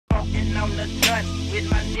on the gun with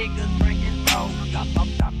my niggas drinking foes. Stop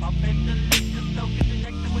off at the liquor store, get the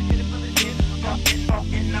next and we get it for the din.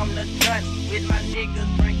 Smoking on the gun with my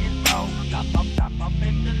niggas drinking foes. Stop off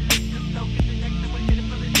at the liquor store, get the next and we get it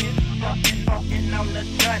for the din. Smoking on the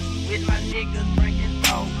gun with my niggas drinking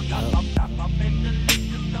foes. Stop off at the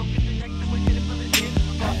liquor store, get the next and we get it for the din.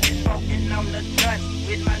 Smoking on the gun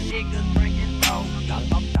with my niggas drinking foes.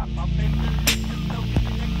 Stop off at the liquor store, get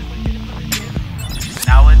the next and we get it for the din.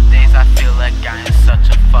 Nowadays I feel like I am such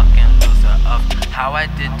a fucking loser of how I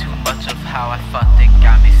did too much of how I fucked it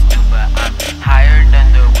got me stupid. I'm higher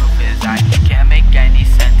than the roof is, I can't make any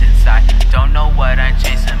sentence. I don't know what I'm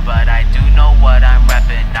chasing, but I do know what I'm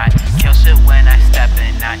repping. I kill shit when I step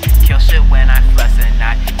in, I kill shit when I'm flexing,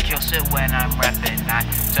 I kill shit when I'm repping. I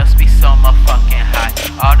just be so motherfucking high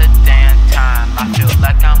all the damn time. I feel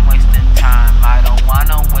like I'm wasting time, I don't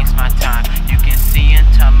wanna waste my time. You can see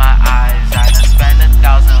into my eyes, I done spent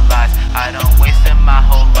 1,000 lives, I done wasted my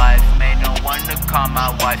whole life, made no one to call my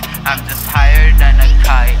wife. I'm just higher than a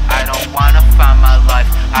kite, I don't wanna find my life,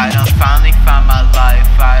 I done finally found my life.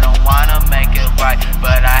 I don't wanna make it right,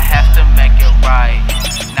 but I have to make it right.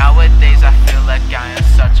 Nowadays I feel like I am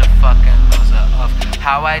such a fucking loser of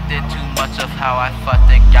how I did too much of how I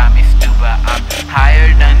fucked it got me stupid. I'm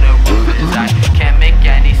higher than the roof is, I can't make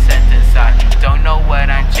any sentence. I don't know what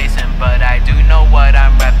I'm chasing, but I do know what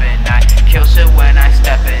I'm repping. I kill shit when I